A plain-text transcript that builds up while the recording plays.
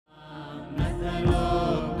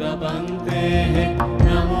Namo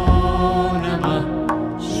Namah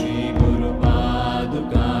Shri Guru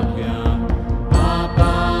Padukabhyam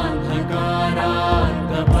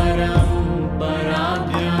Papandhakaranta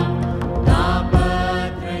Paramparadhyam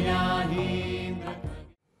Tapatrayahindra.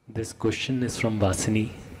 This question is from Vasini.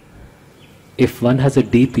 If one has a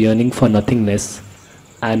deep yearning for nothingness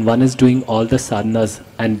and one is doing all the sadhanas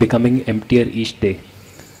and becoming emptier each day,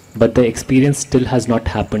 but the experience still has not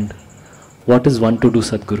happened, what is one to do,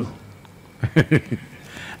 Sadhguru?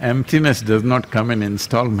 Emptiness does not come in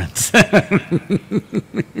installments.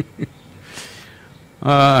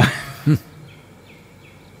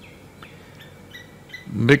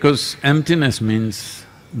 Because emptiness means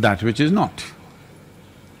that which is not.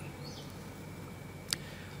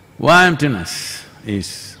 Why emptiness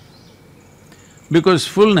is? Because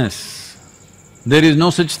fullness, there is no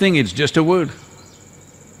such thing, it's just a word.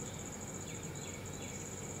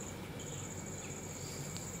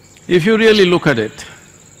 If you really look at it,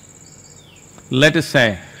 let us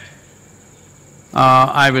say,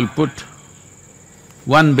 I will put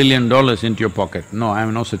 $1 billion into your pocket. No, I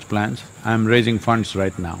have no such plans, I am raising funds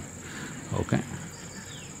right now, okay?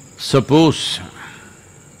 Suppose,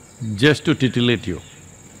 just to titillate you,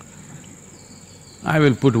 I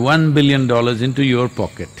will put $1 billion into your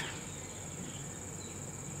pocket.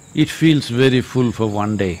 It feels very full for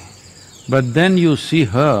one day, but then you see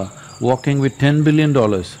her walking with $10 billion,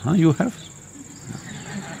 huh, you have?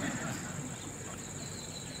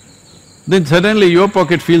 Then suddenly your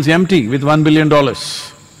pocket feels empty with $1 billion.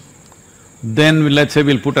 Then let's say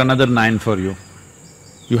we'll put another 9 for you,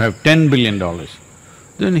 you have $10 billion.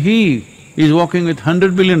 Then he is walking with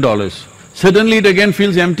 $100 billion, suddenly it again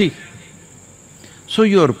feels empty. So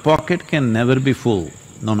your pocket can never be full,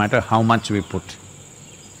 no matter how much we put.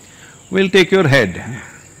 We'll take your head.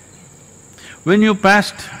 When you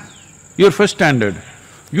passed your first standard,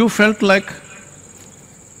 you felt like,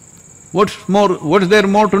 what's there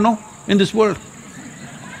more to know in this world?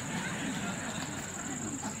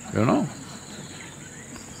 You know?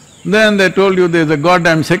 Then they told you there's a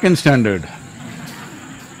goddamn second standard.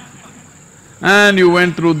 And you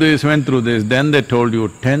went through this, then they told you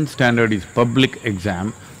 10th standard is public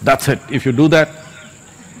exam, that's it. If you do that,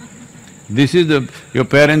 this is your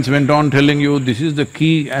parents went on telling you, this is the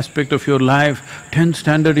key aspect of your life, 10th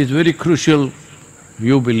standard is very crucial,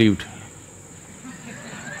 you believed.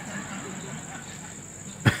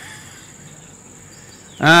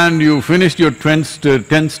 And you finished your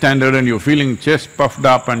 10th standard and you're feeling chest puffed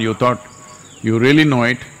up and you thought you really know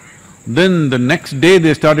it. Then the next day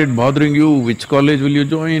they started bothering you, which college will you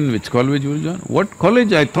join, which college will you join? What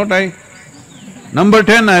college? I thought number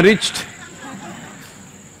 10 I reached.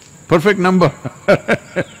 Perfect number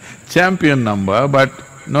champion number, but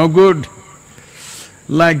no good.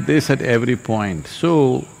 Like this at every point.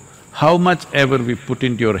 So, how much ever we put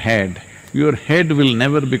into your head will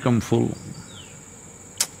never become full.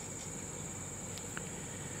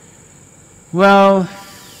 Well,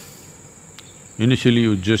 initially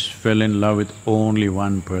you just fell in love with only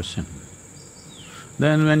one person.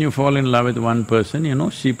 Then when you fall in love with one person, you know,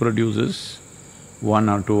 she produces 1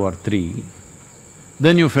 or 2 or 3.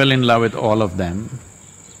 Then you fell in love with all of them.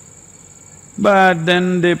 But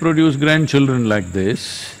then they produce grandchildren like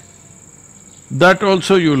this. That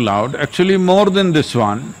also you loved, actually more than this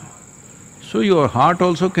one. So your heart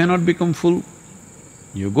also cannot become full.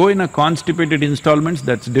 You go in a constipated installments,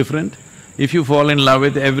 that's different. If you fall in love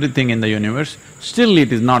with everything in the universe, still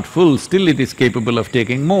it is not full, still it is capable of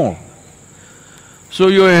taking more. So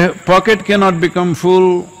your pocket cannot become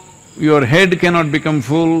full, your head cannot become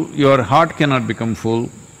full, your heart cannot become full.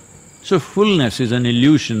 So fullness is an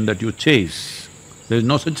illusion that you chase, there is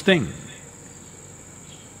no such thing.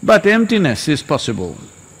 But emptiness is possible.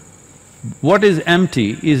 What is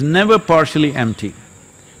empty is never partially empty.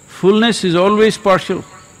 Fullness is always partial.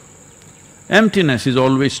 Emptiness is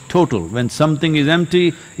always total. When something is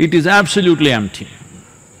empty, it is absolutely empty.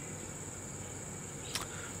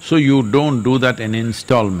 So you don't do that in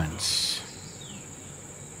installments.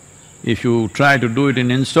 If you try to do it in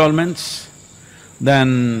installments,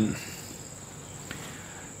 then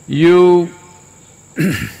you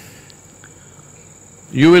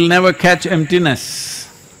you will never catch emptiness,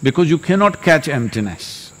 because you cannot catch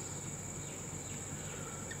emptiness.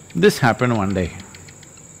 This happened one day.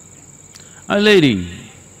 A lady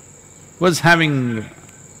was having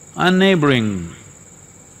a neighboring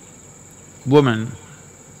woman,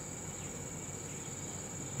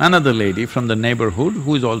 another lady from the neighborhood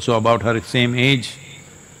who is also about her same age.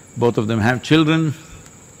 Both of them have children.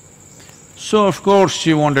 So of course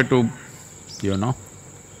she wanted to,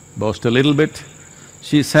 boast a little bit.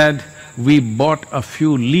 She said, we bought a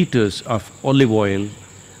few liters of olive oil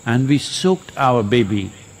and we soaked our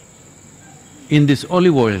baby in this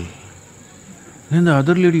olive oil. Then the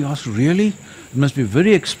other lady asked, really? It must be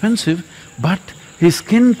very expensive, but his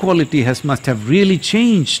skin quality must have really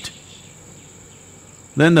changed.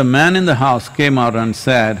 Then the man in the house came out and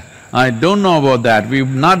said, I don't know about that, we've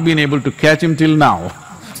not been able to catch him till now.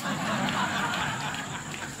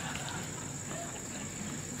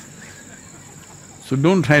 So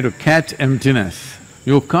don't try to catch emptiness.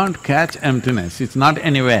 You can't catch emptiness, it's not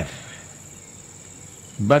anywhere,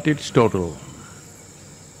 but it's total.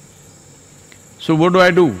 So what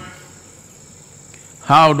do?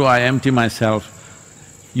 How do I empty myself?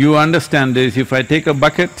 You understand this, if I take a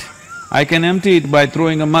bucket, I can empty it by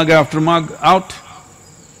throwing a mug after mug out.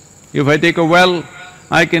 If I take a well,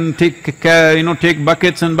 I can take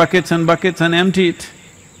buckets and buckets and buckets and empty it.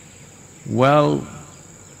 Well,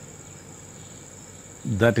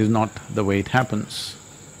 that is not the way it happens.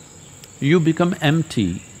 You become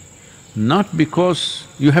empty not because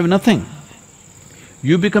you have nothing.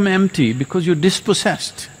 You become empty because you're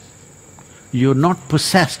dispossessed. You're not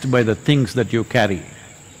possessed by the things that you carry.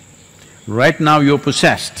 Right now you're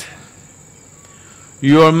possessed.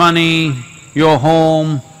 Your money, your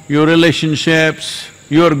home, your relationships,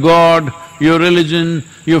 your God, your religion,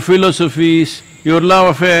 your philosophies, your love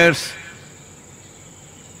affairs,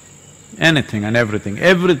 anything and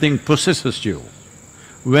everything possesses you.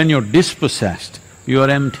 When you're dispossessed, you are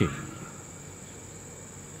empty.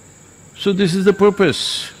 So this is the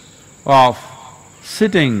purpose of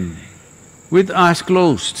sitting with eyes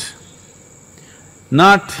closed,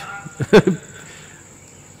 not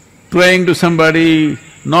praying to somebody,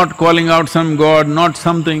 not calling out some god, not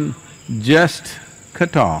something, just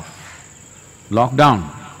cut off, lock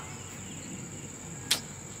down.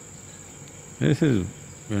 This is,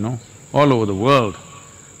 all over the world.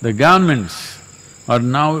 The governments are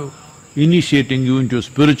now initiating you into a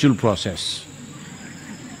spiritual process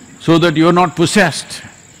so that you're not possessed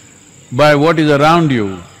by what is around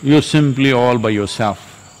you, you're simply all by yourself.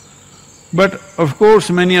 But of course,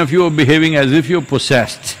 many of you are behaving as if you're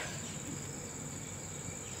possessed.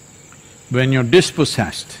 When you're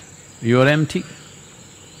dispossessed, you're empty.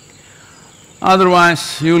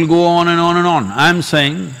 Otherwise, you'll go on and on and on. I'm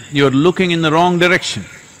saying you're looking in the wrong direction.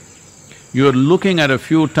 You're looking at a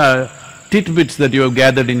few tidbits that you have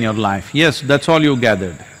gathered in your life. Yes, that's all you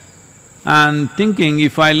gathered. And thinking,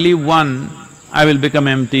 if I leave one, I will become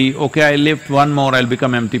empty, okay, I lift one more, I'll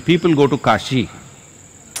become empty. People go to Kashi.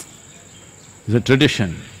 It's a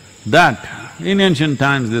tradition that in ancient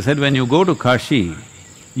times they said when you go to Kashi,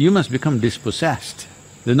 you must become dispossessed.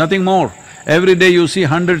 There's nothing more. Every day you see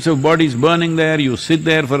hundreds of bodies burning there, you sit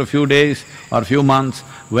there for a few days or few months.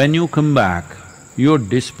 When you come back, you're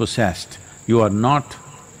dispossessed. You are not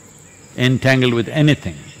entangled with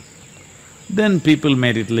anything. Then people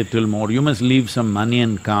made it little more, you must leave some money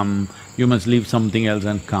and come, you must leave something else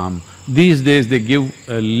and come. These days they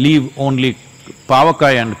leave only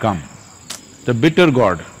pavakai and come, the bitter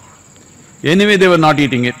gourd. Anyway, they were not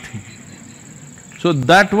eating it. So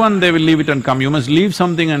that one they will leave it and come, you must leave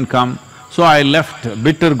something and come. So I left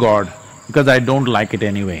bitter gourd because I don't like it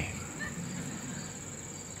anyway.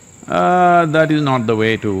 That is not the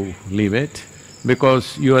way to leave it,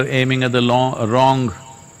 because you are aiming at the wrong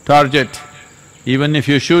target. Even if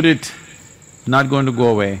you shoot it, it's not going to go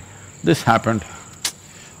away. This happened.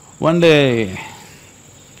 One day,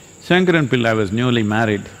 Shankaran Pillai was newly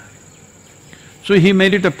married. So he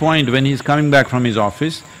made it a point when he's coming back from his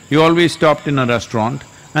office, he always stopped in a restaurant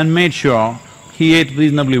and made sure he ate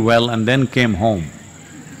reasonably well and then came home.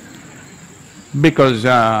 Because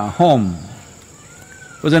home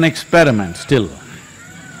was an experiment still.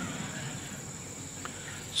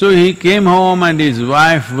 So he came home and his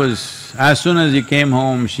wife was… as soon as he came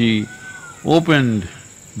home, she opened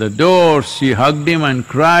the door, she hugged him and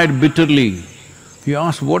cried bitterly. He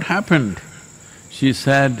asked, what happened? She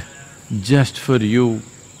said, just for you,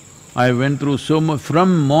 I went through so much…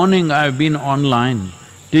 from morning I've been online,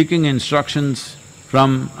 taking instructions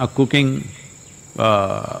from a cooking,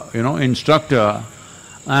 instructor,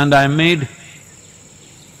 and I made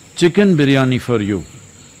chicken biryani for you.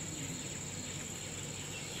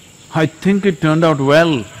 I think it turned out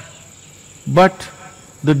well, but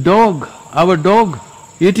the dog, our dog,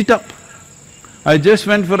 ate it up. I just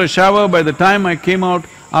went for a shower, by the time I came out,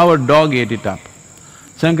 our dog ate it up.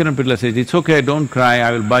 Shankaran Pillai says, it's okay, don't cry,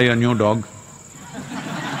 I will buy a new dog.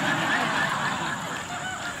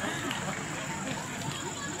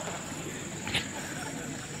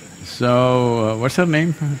 So, what's her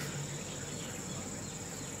name?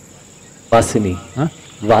 Vasini. Huh?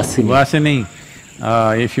 Vasini. Vasini.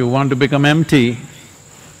 If you want to become empty,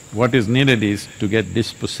 what is needed is to get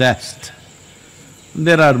dispossessed.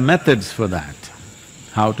 There are methods for that,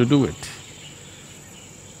 how to do it.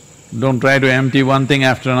 Don't try to empty one thing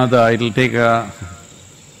after another, it'll take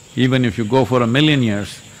even if you go for 1,000,000 years,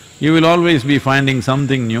 you will always be finding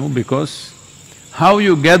something new because how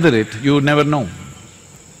you gather it, you never know.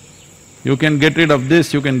 You can get rid of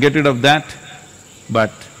this, you can get rid of that,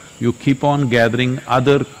 but you keep on gathering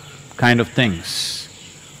other kind of things.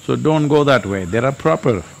 So don't go that way, there are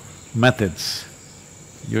proper methods.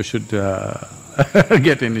 You should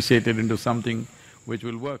get initiated into something which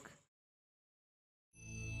will work.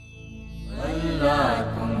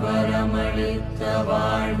 வல்லார்க்கும் வரமளித்த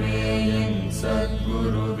வாழ்வே என்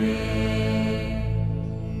சத்குருவே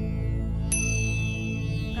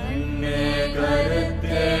கண்ணே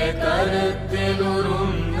கருத்தே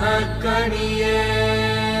கருத்திலுறும் நற்கனியே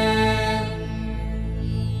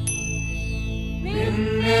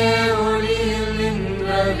நின்னே ஒளியில் நின்ற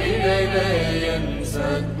விளைவே என்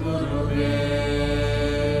சத்குருவே